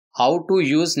how to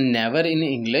use Naver in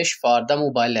English for the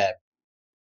mobile app.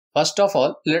 First of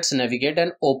all, let's navigate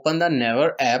and open the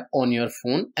Naver app on your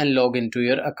phone and log into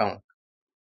your account.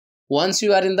 Once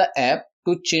you are in the app,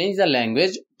 to change the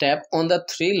language, tap on the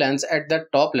three lines at the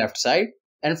top left side,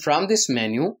 and from this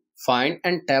menu, find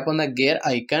and tap on the gear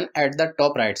icon at the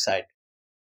top right side.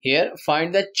 Here,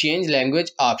 find the change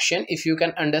language option if you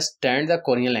can understand the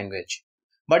Korean language.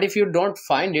 But if you don't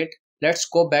find it, let's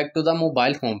go back to the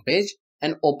mobile homepage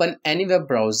and open any web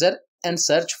browser and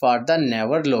search for the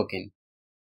Naver login.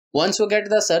 Once you get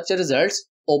the search results,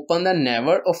 open the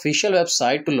Naver official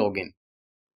website to log in.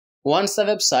 Once the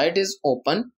website is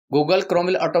open, Google Chrome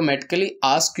will automatically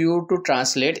ask you to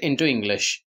translate into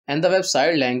English, and the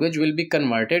website language will be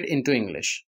converted into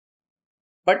English.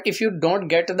 But if you don't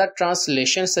get the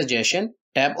translation suggestion,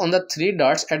 tap on the three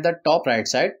dots at the top right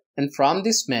side, and from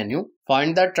this menu,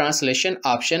 find the translation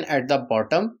option at the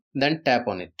bottom, then tap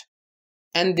on it.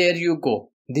 And there you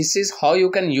go. This is how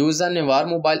you can use the Naver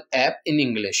mobile app in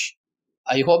English.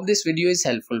 I hope this video is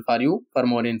helpful for you. For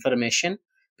more information,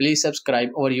 please subscribe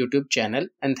our YouTube channel,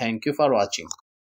 and thank you for watching.